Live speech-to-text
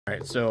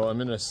Alright, so I'm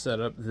going to set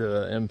up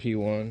the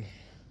MP1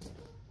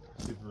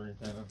 super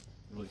antenna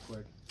really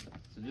quick.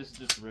 So this is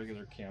just a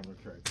regular camera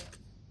tripod.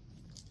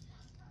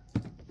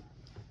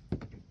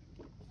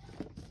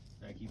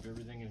 I keep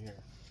everything in here.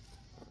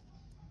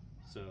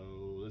 So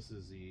this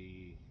is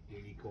the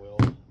 80 coil.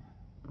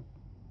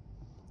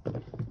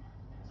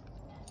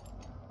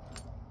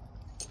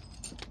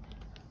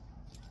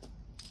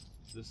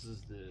 This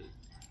is the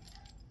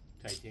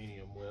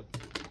titanium whip.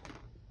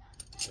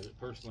 I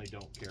personally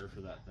don't care for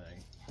that thing.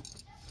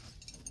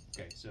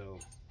 Okay, so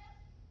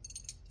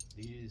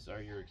these are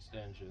your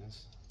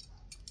extensions.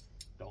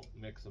 Don't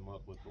mix them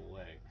up with the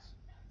legs.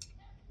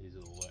 These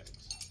are the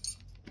legs.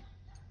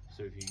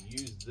 So if you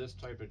use this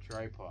type of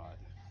tripod,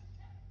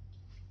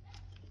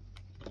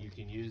 you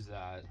can use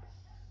that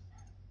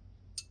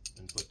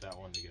and put that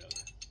one together.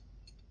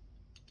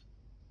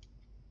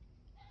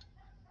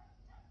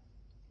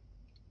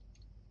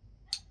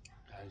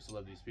 I just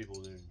love these people.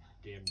 Their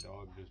damn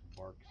dog just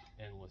barks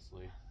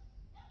endlessly.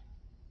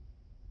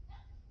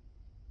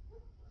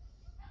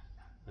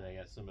 And I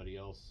got somebody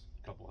else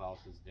a couple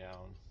houses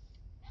down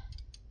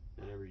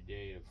that every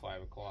day at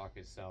 5 o'clock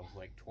it sounds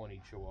like 20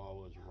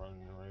 chihuahuas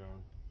running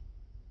around.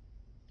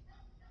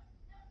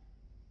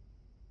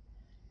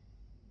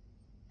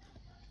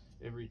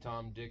 Every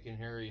Tom, Dick, and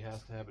Harry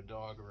has to have a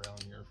dog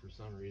around here for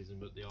some reason,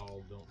 but they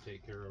all don't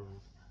take care of them.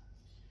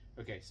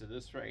 Okay, so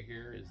this right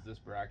here is this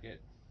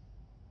bracket,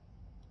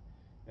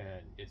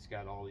 and it's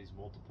got all these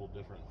multiple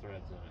different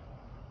threads in it.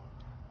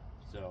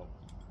 So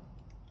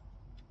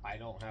I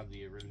don't have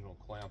the original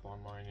clamp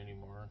on mine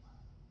anymore.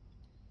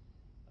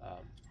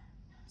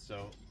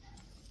 So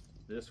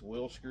this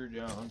will screw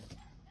down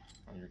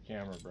on your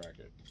camera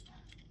bracket.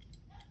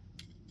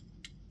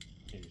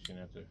 You're just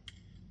gonna have to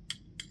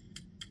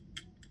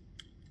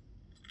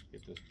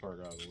get this part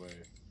out of the way.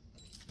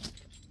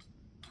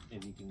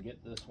 If you can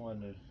get this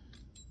one to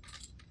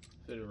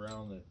fit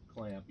around the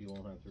clamp, you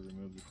won't have to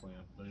remove the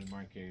clamp. But in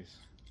my case,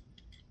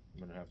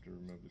 I'm gonna have to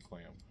remove the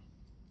clamp.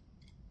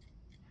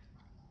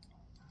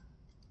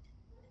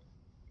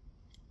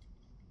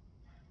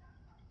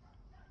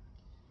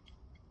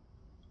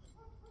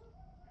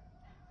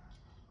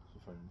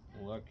 If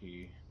I'm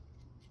lucky,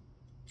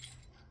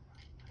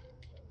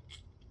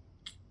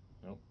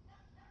 nope.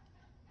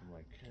 I'm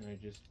like, can I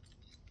just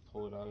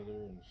pull it out of there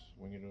and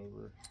swing it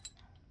over?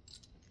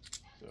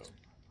 So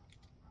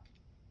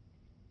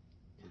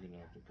we're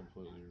gonna have to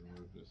completely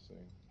remove this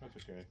thing. That's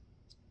okay.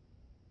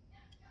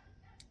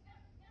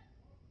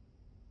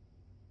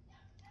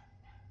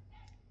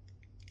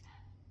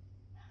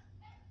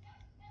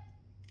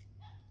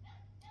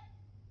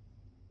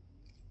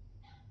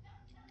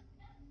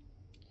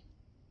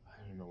 I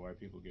don't know why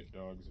people get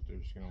dogs if they're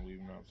just gonna leave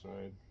them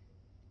outside.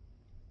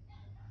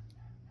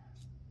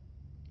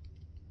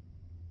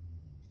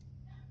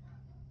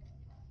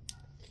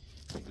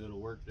 They go to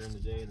work during the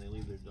day and they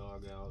leave their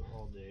dog out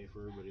all day for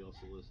everybody else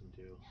to listen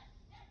to.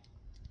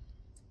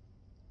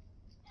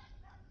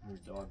 And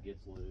their dog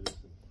gets loose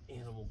and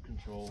animal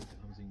control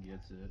comes and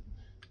gets it.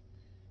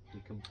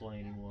 They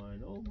complain and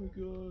whine, oh my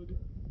god,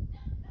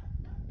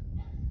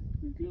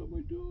 I got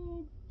my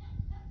dog.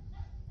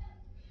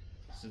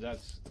 So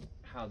that's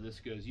how this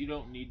goes. You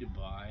don't need to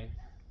buy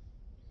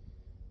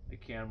a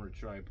camera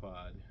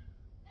tripod.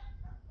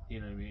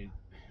 You know what I mean?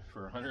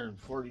 For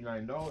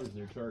 $149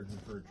 they're charging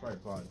for a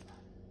tripod.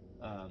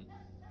 I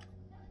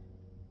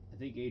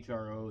think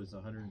HRO is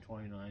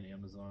 $129,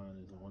 Amazon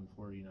is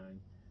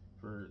 $149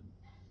 for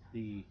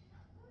the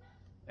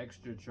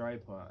extra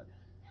tripod.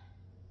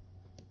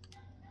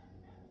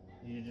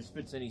 It just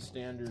fits any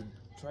standard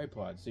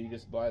tripod, so you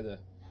just buy the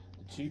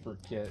cheaper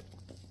kit.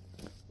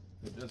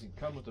 It doesn't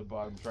come with the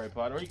bottom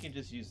tripod, or you can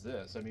just use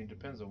this. I mean, it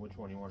depends on which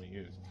one you want to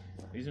use.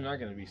 These are not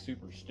going to be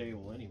super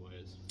stable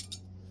anyways.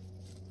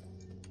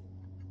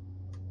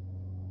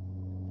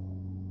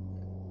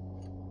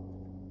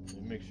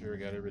 Let me make sure I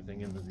got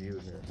everything in the view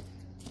here.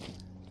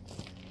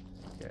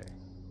 Okay.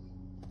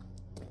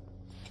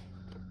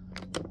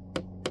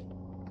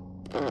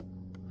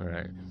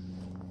 Alright.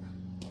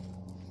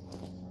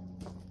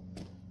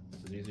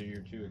 So these are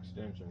your two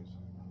extensions.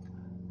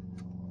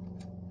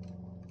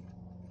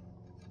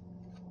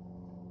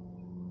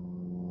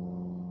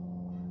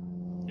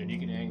 And you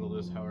can angle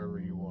this however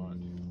you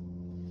want.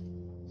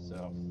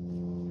 So,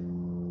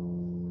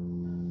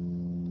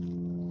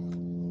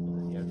 and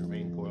then you have your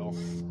main coil.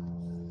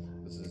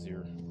 This is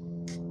your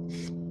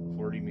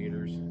 40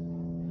 meters.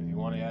 If you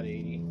want to add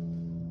 80,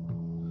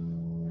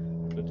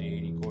 put the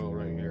 80 coil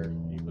right here.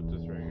 You put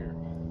this right here.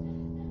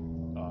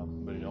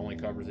 But it only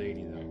covers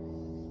 80 then.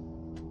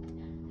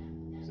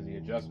 So the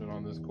adjustment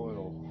on this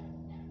coil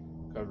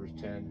covers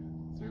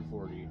 10 through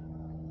 40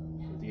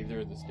 with either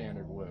of the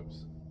standard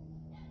whips.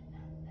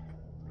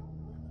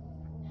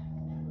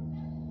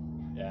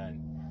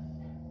 And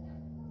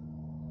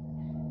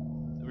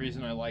the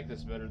reason I like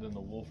this better than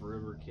the Wolf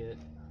River kit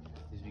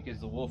is because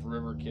the Wolf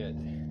River kit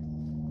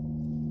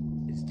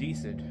is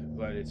decent,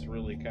 but it's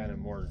really kind of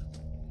more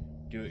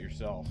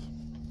do-it-yourself.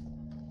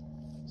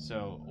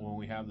 So when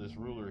we have this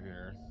ruler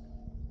here,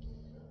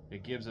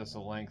 it gives us a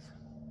length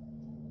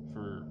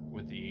for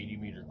with the 80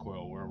 meter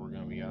coil where we're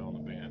going to be at on the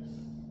band,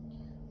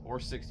 or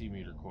 60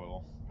 meter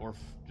coil, or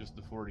just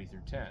the 40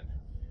 through 10.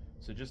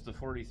 So just the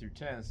 40 through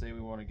 10, say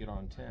we want to get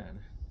on 10,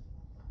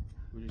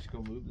 we just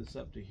go move this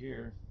up to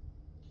here.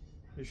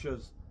 It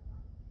shows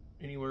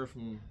anywhere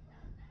from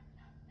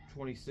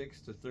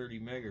 26 to 30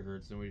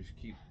 megahertz, and we just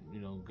keep,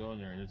 you know, going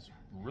there, and it's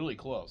really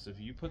close. If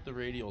you put the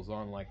radials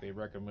on like they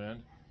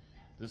recommend,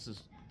 this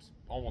is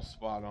almost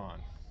spot on.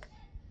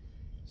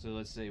 So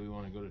let's say we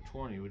want to go to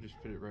 20, we'll just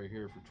put it right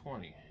here for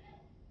 20.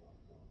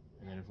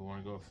 And then if we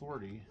want to go to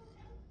 40,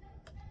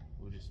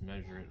 we'll just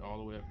measure it all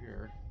the way up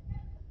here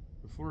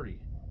for 40.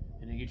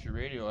 And you get your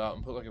radio out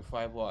and put like a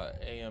 5-watt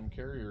AM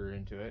carrier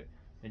into it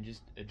and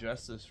just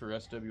adjust this for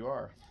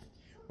SWR.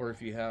 Or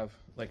if you have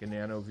like a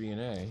nano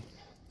VNA,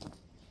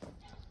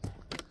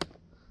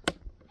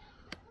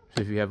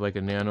 so if you have like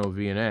a nano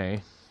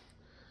VNA,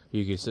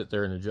 you can sit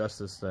there and adjust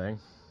this thing,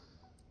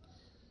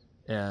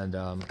 and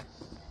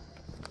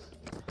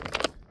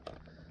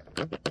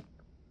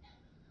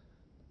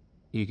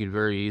you could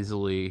very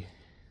easily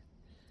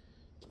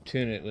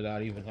tune it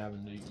without even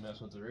having to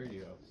mess with the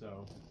radio.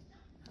 So,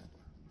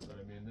 but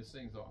I mean, this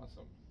thing's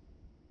awesome.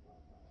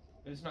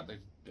 It's not the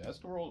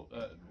best world's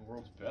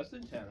best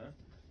antenna,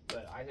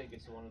 but I think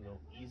it's one of the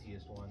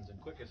easiest ones and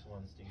quickest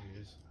ones to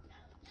use.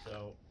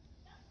 So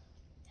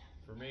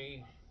for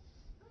me,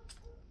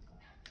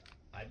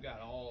 I've got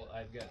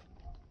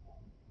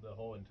the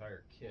whole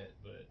entire kit,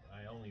 but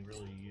I only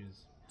really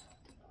use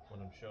what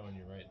I'm showing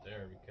you right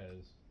there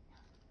because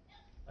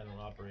I don't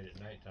operate at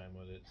nighttime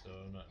with it, so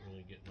I'm not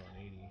really getting on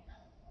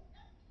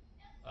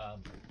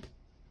 80.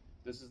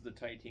 This is the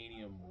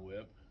titanium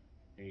whip,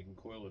 and you can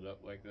coil it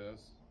up like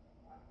this,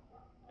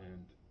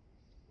 and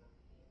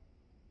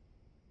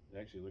it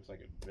actually looks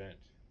like it bent.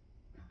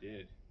 It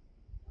did.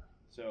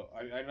 So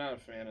I'm not a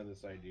fan of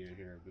this idea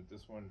here, but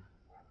this one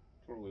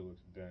totally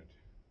looks bent.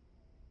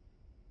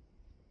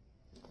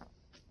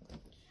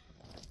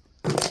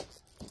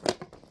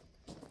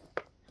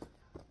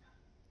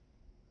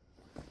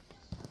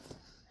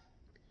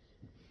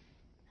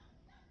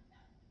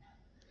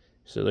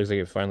 So it looks like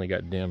it finally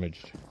got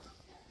damaged.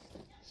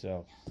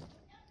 So,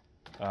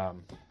 let's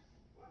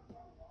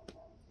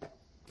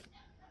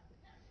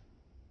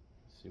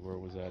see, where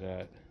was that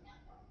at?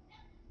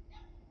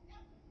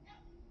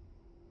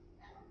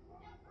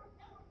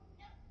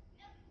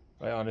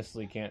 I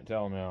honestly can't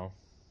tell now.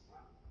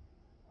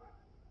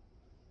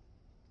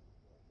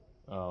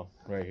 Oh,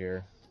 right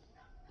here.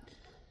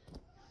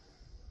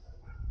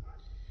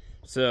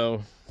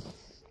 So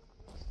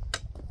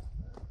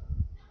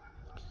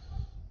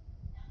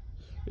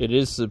it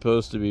is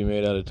supposed to be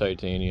made out of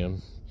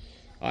titanium.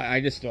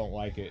 I just don't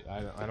like it.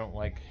 I don't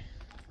like,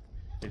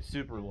 it's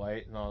super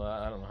light and all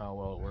that. I don't know how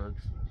well it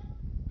works.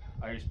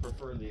 I just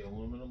prefer the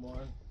aluminum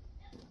one.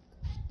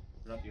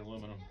 Not the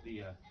aluminum,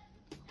 the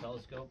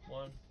telescope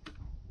one.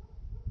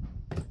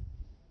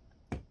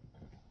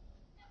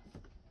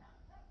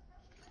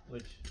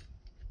 Which,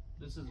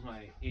 this is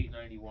my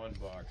 891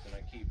 box, and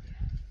I keep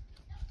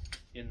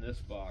in this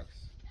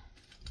box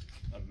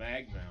a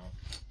mag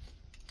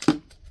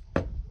mount.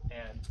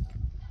 And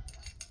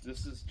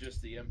this is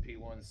just the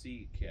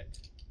MP1C kit.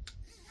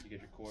 You get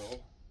your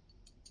coil,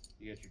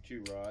 you get your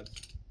 2 rods,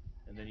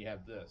 and then you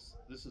have this.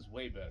 This is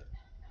way better.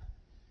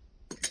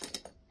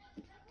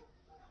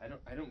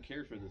 I don't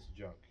care for this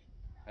junk.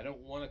 I don't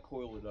want to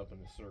coil it up in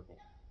a circle.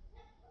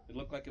 It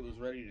looked like it was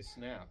ready to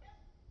snap.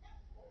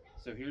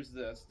 So here's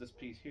this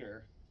piece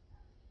here,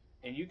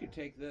 and you could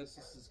take this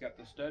has got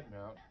the stud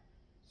mount,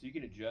 so you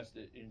can adjust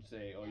it and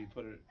say, oh, you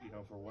put it, you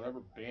know, for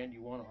whatever band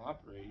you want to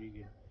operate. You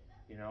can,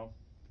 you know,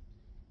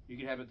 you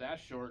can have it that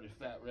short if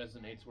that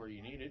resonates where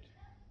you need it.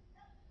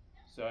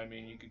 So I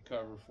mean, you could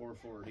cover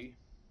 440,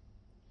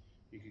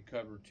 you could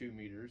cover 2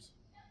 meters,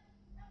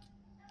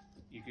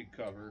 you could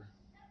cover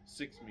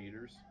 6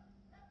 meters,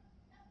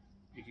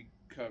 you could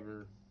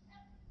cover,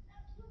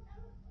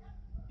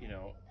 you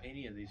know,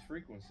 any of these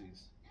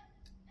frequencies.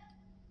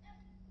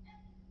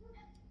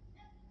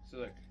 So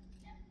look,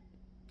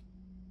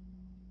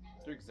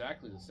 they're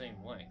exactly the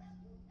same length.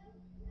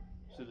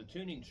 So the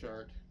tuning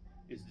chart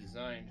is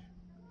designed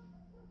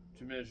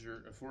to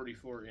measure a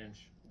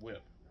 44-inch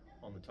whip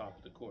on the top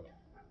of the coil.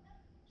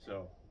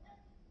 So,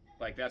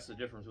 like, that's the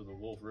difference with the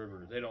Wolf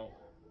River. They don't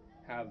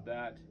have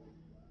that,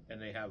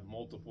 and they have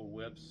multiple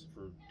whips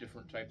for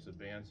different types of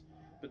bands.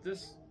 But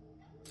that's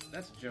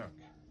junk.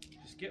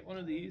 Just get one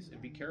of these and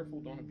be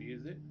careful, don't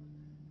abuse it.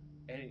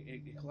 And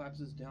it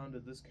collapses down to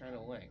this kind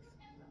of length.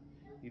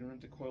 You don't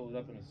have to coil it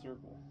up in a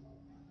circle.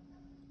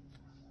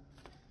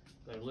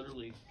 I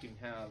literally can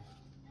have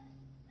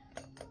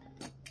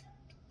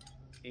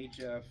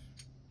HF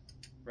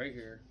right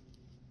here,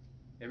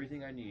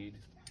 everything I need,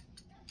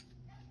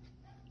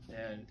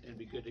 and it'd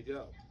be good to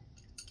go.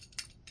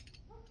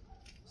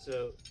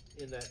 So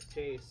in that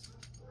case,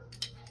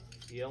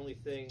 the only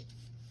thing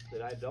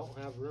that I don't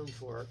have room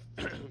for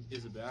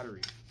is a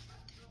battery.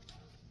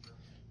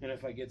 And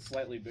if I get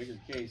slightly bigger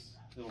case,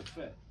 it'll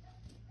fit.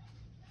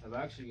 I've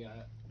actually got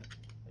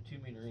a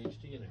 2-meter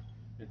HT in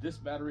there. This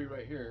battery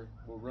right here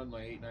will run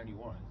my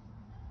 891.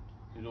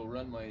 It'll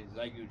run my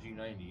Zygo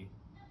G90.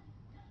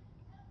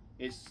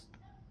 It's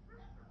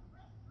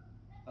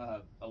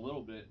a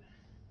little bit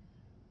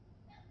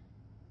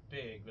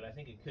big, but I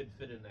think it could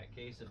fit in that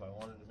case if I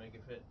wanted to make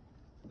it fit.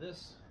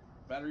 This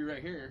battery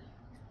right here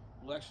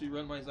will actually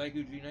run my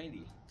Zygo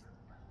G90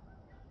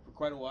 for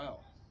quite a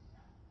while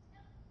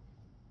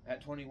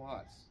at 20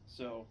 watts.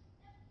 So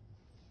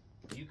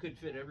you could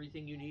fit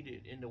everything you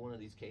needed into one of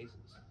these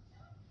cases.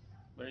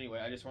 But anyway,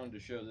 I just wanted to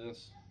show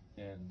this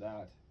and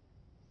that.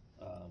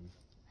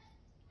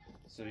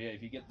 So yeah,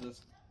 if you get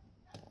this,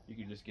 you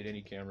can just get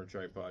any camera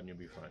tripod and you'll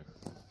be fine.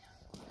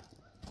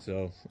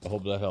 So I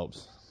hope that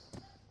helps.